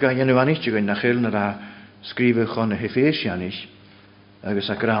abstol gan ynu anis, ti'n gwein na chyl na sgrifych o'n y Hefesianis, agos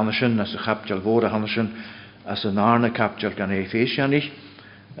ag rhan sy'n as y chapdial fôr a han sy'n as y narna capdial gan Hefesianis,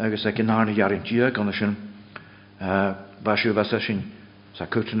 agus ag yn arna jarin dia gan sy'n basio fasa sy'n sa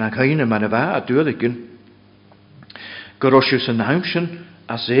cwtyn ag hain yma na fa a dwylygyn gyrosio sy'n nawn sy'n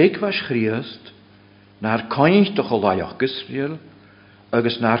as eig fas chriast na'r coint o'ch o laioch gysriel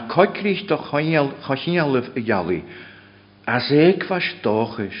agus na'r coigrich o'ch chochialif y jali as eig fas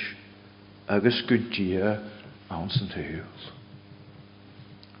dochus agus gwynt dia ans yn tyhul.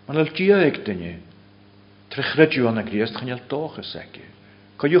 Ma'n al dia eig dynnu trechredju an y griast chanial dochus egi.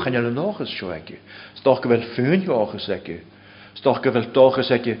 Coiwch yn ylwyn ochus sio egi. Stoch gyfel ffyn i ochus egi. Stoch gyfel dochus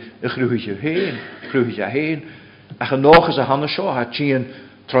egi y chrwych a hen. Ach yn ochus a hanna sio ha ti'n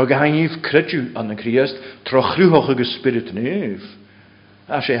tro gahanif crydw an y Christ, tro chrwch ag spirit nef.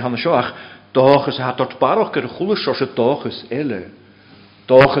 A sé hanna sio ach dochus a hat dort baroch gyda chwlwys sio dochus ele.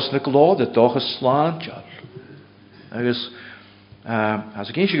 Dochus na glode, dochus slantial. Agus, as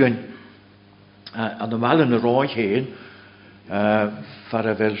ag eisiau gyn, an y mal yn y roi hen,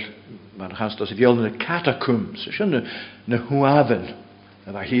 farafel, mae'n chans dos i fiol yn y catacombs, sy'n na hwafel.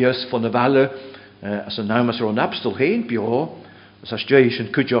 Yma hias von y falle, as y nawm as ro'n abstol hen bio, as as dweud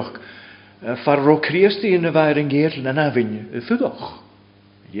sy'n cwdioch, farro Christi yn y fair yn geirl na nafyn y ffydoch.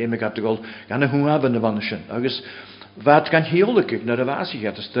 Ie me gab gol gan y hwafel na fan sy'n. Agus fad gan heolygig na rafasig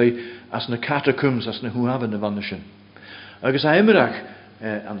as na catacombs as na hwafel na fan sy'n. Agus a ymrach,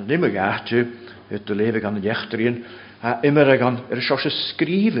 an y nimmer gati, het de leven gan de jechterien, immer gan er is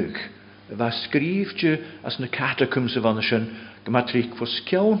skrivig was skriefje as na catacomse van sin, gematrik voor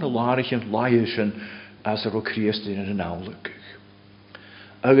skeun na larich en laien as ook Christus in een nauwelijk.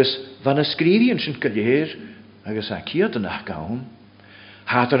 Agus van een skriefje sin geleer, agus a kierde nach gaun,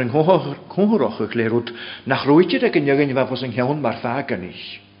 had een hongeroch gekleerd, nach roeitje dat een jongen wat was een geun maar vaker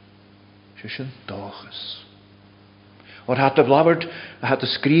niet. Sin dages. Or had de blabberd, had de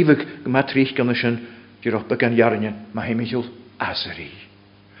skriefig gematrik kan sin, die op began jaren, maar hij michel azeri.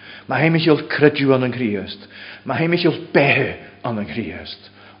 Maar hij michel kredju aan een Christ. Maar hij michel behe aan een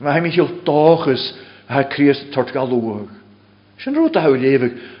Christ. Maar hij michel dages, hij Christ tot galoog. Sin rood hou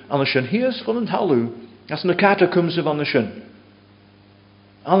levig, aan sin heers van een halu, als een catacomse van de sin.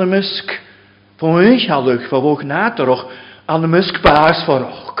 Aan de musk, van een halug, van woog naterog, aan de musk baas voor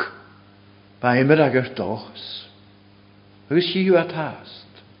ook. Bij hem er dages. Hoe is je het haast?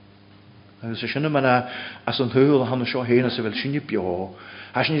 Agus sinna mana as an thuúil hanna seo héana sa bhfuil sinne beá.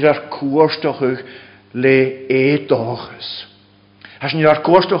 Has ní ar cuairsteach le édáchas. Has ní ar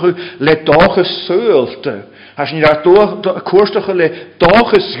cuairsteach le dáchas súilte. Has ní ar cuairsteach le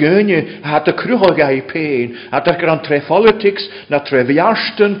dáchas gúine hat a cruúcha gaí péin. Hat ar an tre politics na tre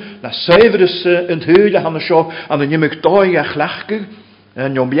bhiarstan na saibhirisa an thuúil hanna seo an na nimig dói a chlachgu.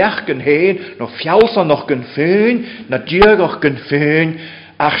 En jom biach gan héin, no fialsa noch gan féin, na diagach gan féin,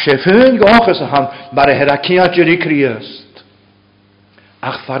 ach sé féin gachas a han, mar a hera ciatje ri Christ.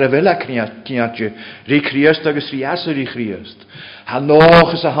 Ach far a vela ciatje ri Christ agus ri asa ri Christ. Ha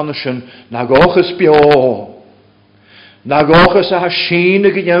nachas a han sin, na gachas biá. Na gachas a ha sína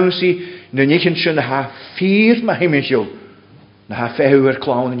gynjánsi, na nichen sin ha fyr ma himmisjul, na ha fehuwer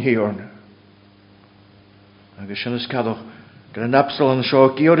klaun in hiorne. Agus sin is cadach, gan an apsal an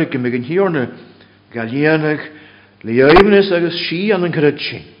seo georig yn mygyn hiorne, galienig, leifnis agus si an an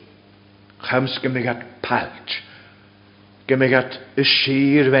grydsi. Chams gymig at palt, gymig at y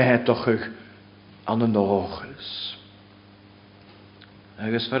sir fe hetochig an an ochus.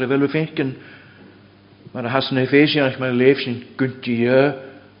 Agus far y fel y ffeincan, mae'r hasan Efesianach mae'r leif sy'n gyntia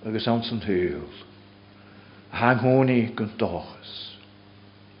agus ans an hwyl. Hang honi gynt ochus.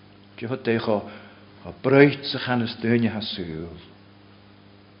 Dio hod deich o breit sich an ys dynja hasúl.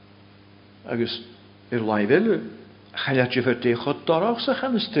 Agus lai vilu, chaliad je fyrdi chod dorach sich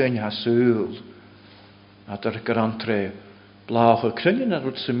an ys dynja hasúl. A dar gran tre blauch o crynyn ar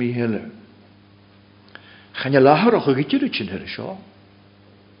wrth sy'n mi hyle. Chanya laharach o gydirwyd sy'n hyr sio.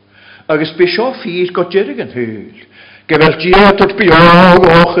 Agus be sio ffyr godjerig yn hwyl. Gefel dia tot biog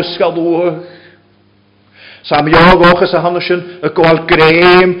och ysgalwch. Sam jag ochas a hannesyn y gwael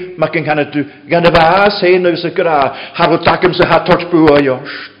greim mae gen gan y fas hyn agus y gra har o dagym sy ha tort bwa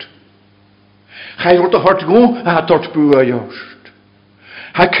jost. Chai rwyd o hort gw a ha tort bwa jost.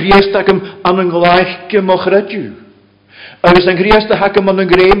 Ha Christ agam an yn gwaith gym o'ch rydw. Agus yn Christ agam an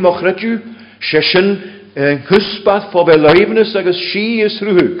yn greim o'ch rydw. Sesyn yn hysbath fo fe leifnus agus si ys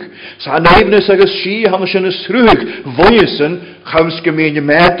rhwg. Sa leifnus agus si hannesyn ys rhwg. Fwyysyn chams gymyn y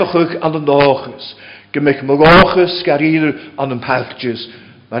medochwch an yn dochus. Gymig mogochus garir an yn palchtys,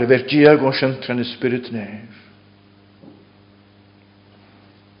 mar y fer diag o'n sy'n tran y spirit nef.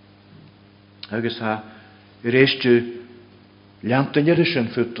 Agus ha, yr eistio liantan yr ysyn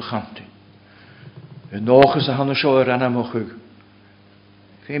ffyrt o chanti. Y nochus a hanna sio yr anamochwg.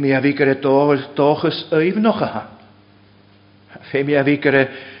 Fe mi a fi gyda dochus yf noch a han. Fe mi a fi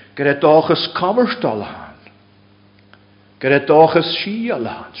gyda dochus comerstol a han. Gyda dochus si a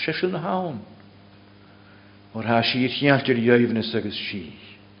lan, sesyn a hawn. O'r ha si'r chialtir jöfnus agus si.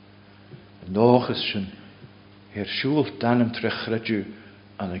 Nochus sy'n siŵl dan am trechrydw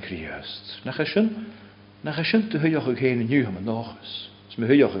an y Christ. Nach a sy'n dy hwyoch ag hyn yn yw am y nochus. Ys my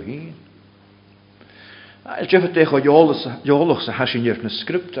hwyoch ag hyn. El jeffet eich o iolwch sa hasyn i'r na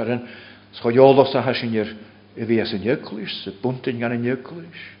sgript ar yn. Scho iolwch sa hasyn i'r y fi as yn yglis, y bwntyn gan yn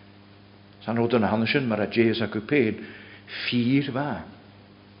yglis. Sa'n rwyd yn hanesyn, mae'r a jes ag yw'n ffyr fa.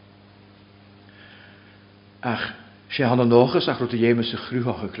 Ach, sé han nochas ach rwyd y iemes y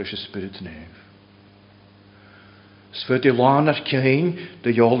chrwach y glys y spirit nef. Sfyd i lan ar cain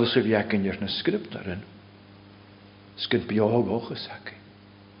dy iolus y fiacyn i'r na sgript ar yn. Sgyn biog ochas ac.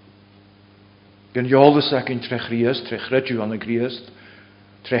 Gyn iolus ac yn trech riast, trech rydw an y griast,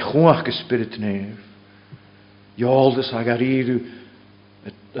 trech chwach y spirit nef. Iolus ag ar iru,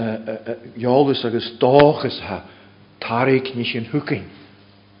 iolus ag ysdochas ha, tarig nis yn hwcyn.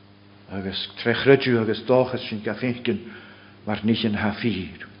 Agus trechrydw agus dochas sy'n gaffeincan mar nich yn ha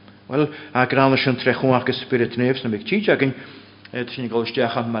ffyr. Wel, a granna sy'n trechwach y spirit nefs na mig tîd agyn, sy'n gael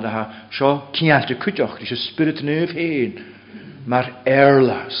ysdiachan mar ha sio cialt y cwtioch, dis y spirit nef hyn, mar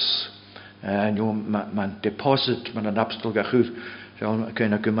erlas. Mae'n deposit, mae'n an abstol gachwr, Sean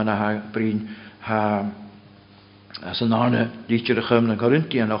Kena Gumana ha Brin ha as an Arne Licher de Gum na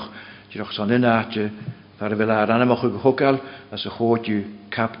Corinthian noch Joch san innaatje waar wil haar aan mag gehokkel as a gootje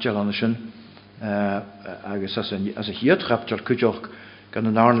kaptel an sin agus as a hiet kaptel kujoch gan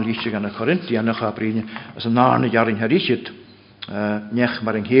an Arne Licher gan a Corinthian nach ha Brin as an Arne jarin herichit nech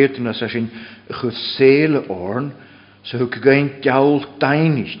maar een heerten as sin goed seele orn so hu gein gaul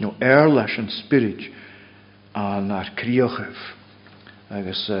dainis no erlash and spirit an ar kriochef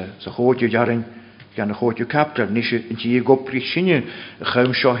agus so gootje jarin gan a gootje kaptel nisje in die go prisinje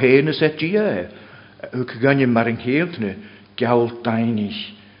gaum scho hene set die hu gein maar een heerten gaul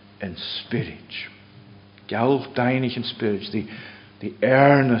dainis and spirit gaul dainis and spirit the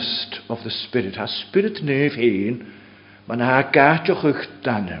earnest of the spirit has spirit neef heen man ha gaatjoch uch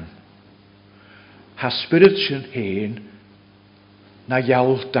danem. Ha spirit sin heen na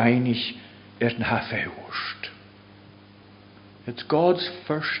jaul dainig na ha fehorst. It's God's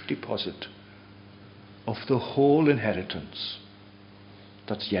first deposit of the whole inheritance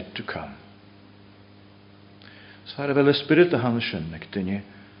that's yet to come. Sa wel a spirit a han sin ag dunne.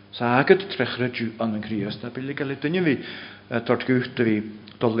 Sa agad trechredu an an Christ na billig a dunne vi tort gucht vi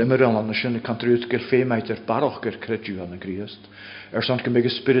dol immer an sin kan trut ger fémeiter baroch ger kredu an an Christ. Sant gemig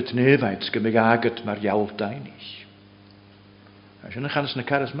spirit neveits gemig agad mar jaul dainig. Sin gaan na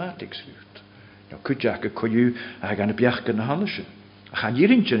charismatics gucht. Ja kujak koju ag an biach na han sin. Gaan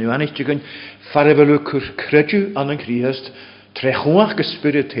hierintje nu aan itje gun farvelu kredu an an Christ trechoach ge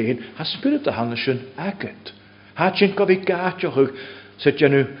spirit heen ha spirit a han sin agad. Ha sin go vi gaatjoch set je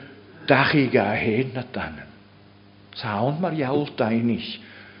nu dachi ga heen na dannen. Saun mar jaul dainig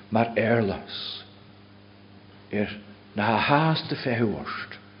maar erlas. Na haast de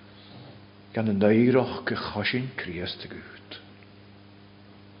fehorst. Gan de neuroch gechoshin Christ gut.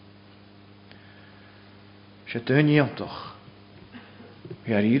 Se dönje toch.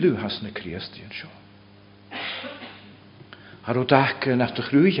 Ja ilu has na Christian scho. Har o dak nach de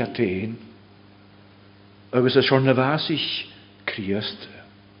gruja teen. Agus a schon na vasich Christ.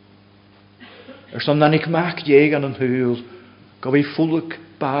 Staan dan ik maak je aan een huil, go vi fulk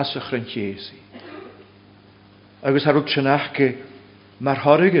basach ran Jesu. Agus har ook snachke mar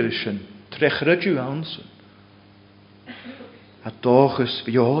hargerischen trechredu ansen. Het doges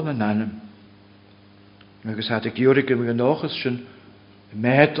bionen nanem. Agus had ik jorike me genoges schon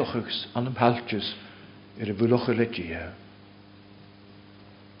meetochs aan hem haltjes de buloche letje.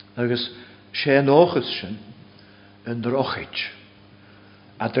 Agus sé noges schon een drochit.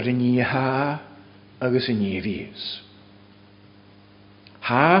 Adr nie ha agus in nie vies.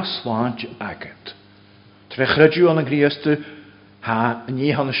 Ha slant agat. Trechredu an Christe ha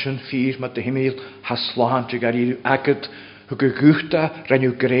nie hanschen vier met de hemel ha slant gariu agat hu geguchta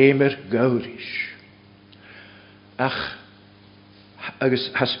renu gremer gaurish. Ach agus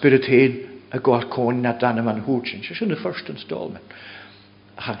ha spirit heen a goar kon na dan man hootsin. She the first installment.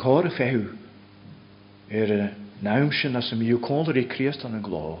 Ha gore fehu. Naumschen as miu konder I Christ an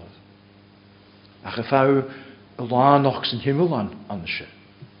glad. A gefau la noch zijn himmel aan ansje.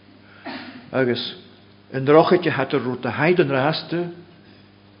 Agus een drochetje had route heiden raste.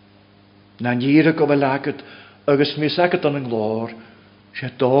 Na niere go laget agus mi sagt an glor. She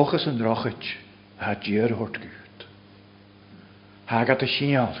doges een drochetje had hier hort gut. Hagat a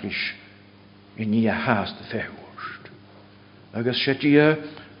sialrish in nie haast de fehorst. Agus she die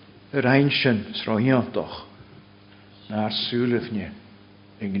reinschen sroian toch. Naar sulefne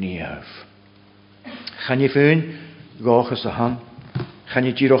in gnieaf. Gaan je veun, goges de han. Gaan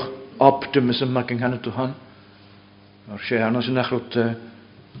je hier ook optimisme maken gaan het te han. Maar ze aan als een nacht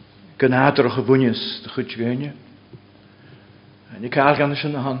genaderige bunjes de goed gewenje. En ik haal gaan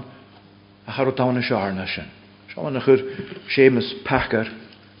zijn han. Ik ga het aan een jaar naschen. Zo een goed schemes pakker.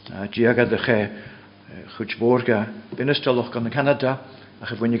 Diaga de ge goed borga. Binnenstel nog kan Canada. Ik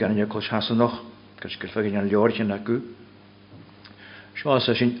heb wanneer gaan je koos hassen nog. Ik heb vergeten een jaartje naar ku. Zoals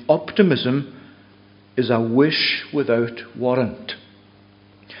als een optimism is a wish without warrant.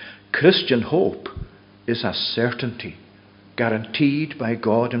 Christian hope is a certainty guaranteed by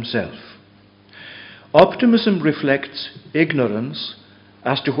God Himself. Optimism reflects ignorance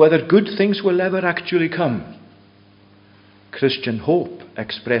as to whether good things will ever actually come. Christian hope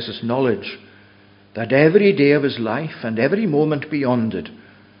expresses knowledge that every day of his life and every moment beyond it,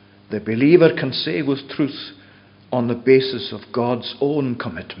 the believer can say with truth on the basis of God's own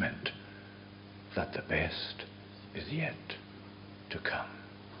commitment that the best is yet to come.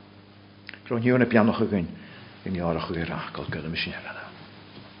 Groen hier heb je nog een in jaren geraakt kunnen misschien hebben.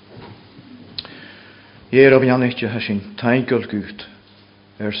 Hier op Jannetje has in tijgel gut,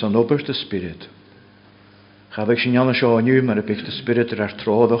 zijn opperste spirit, Chaf sy'n iawn sio aniw, mae'r bych dy spirit ar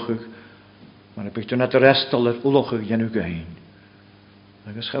troddoch ag, mae'r bych dy nad yr estal ar wloch ag ianw gain.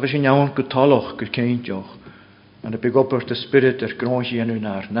 Agus chaf sy'n iawn gytaloch gyr ceintioch, mae'r bych opar dy spirit ar gronch ianw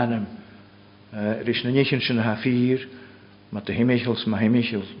na'r nanem. Rys na nechyn sy'n ha ffyr, mae dy himichels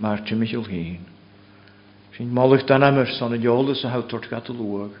mae'r tymichel hyn. Sy'n molwch dan amr son yn iolus a hawtort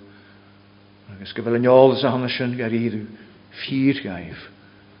gatalwag. Agus gyfel yn iolus a hana sy'n gar idw ffyr gaif.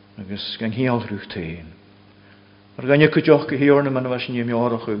 Agus gan hial rhywch tein. Ar gan yw cwtioch gyhiorn yma na fas yn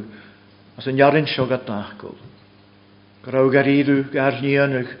iamiorach yw, as yn iarin sio gat nachgol. Graw gar idw gar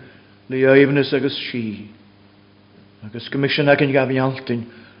nianach le oefnus agus si. Agus gymysyn ag yn gafin altyn,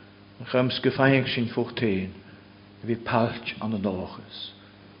 a chams gyffaing sy'n ffwch tein, y fi palch an y dochus.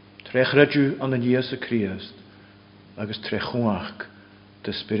 Trech rydw an y nias y criast, agus trechwach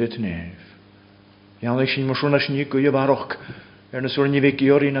dy spirit nef. Iawn eich sy'n mwyswn as ni gwyf aroch, na sŵr ni fe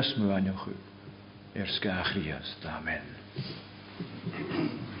giori na smwaniwch yw. Sgach riast. Amen.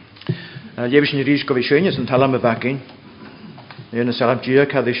 Liebes ni rys gofi sy'n yn tala am y bagin. Yn y salam dia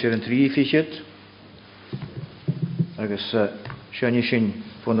cadw sy'n yn 3 ffysiad. Agus sy'n ni sy'n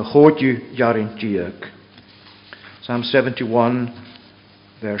fwn y chodiw jarin diag. Psalm 71,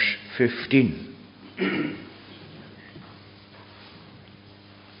 verse 15.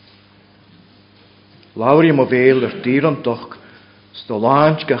 Lawr i mo fel yr dyrantach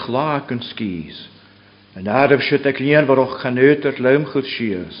stolant gach laag yn skis. Yn araf sydd ag lian farwch chanwyd yr laumchwyd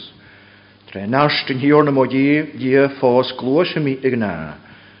sias. Tre nasht yn hiwr na mo die ffos glwys ym i gna.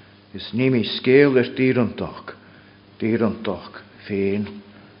 Is nim i sgel yr dyrantach ffein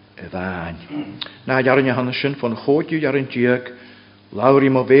y fain. Na jarin y hanesyn ffôn chodiw jarin diag. Lawr i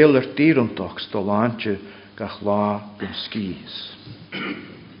mo fel yr dyrantach stolant gach laag yn skis.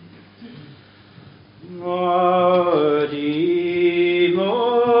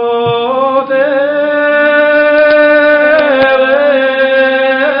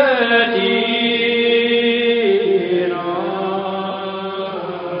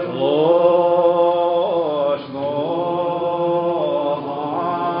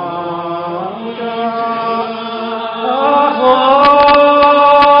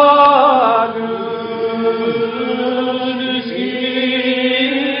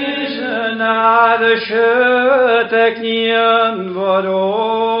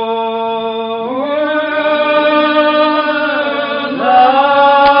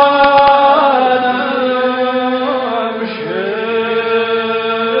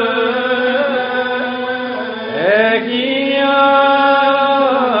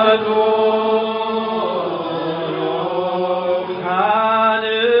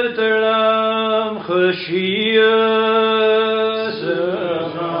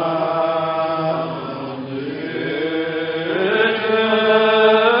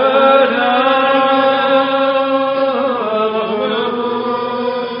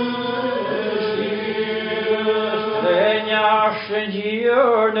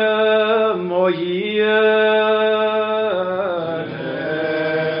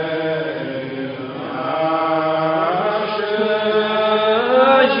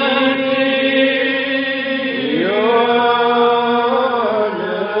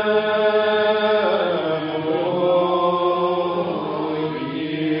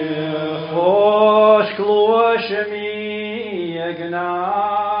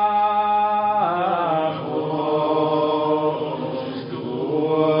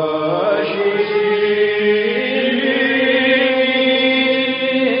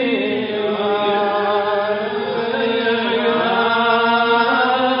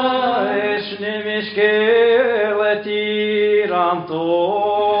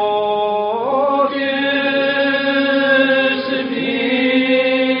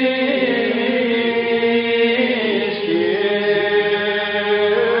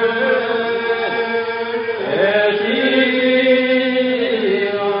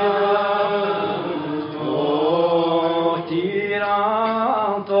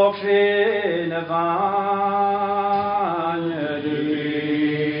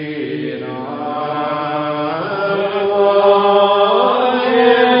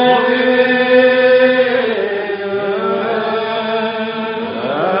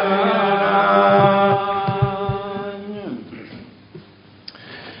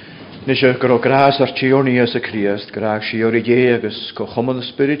 Nisio gyro gras ar tiorni as y Christ, graag si o'r idea agos co chomon y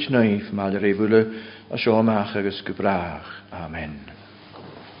spirit naif, mal yr eifwyle a sio amach agos gybrach. Amen.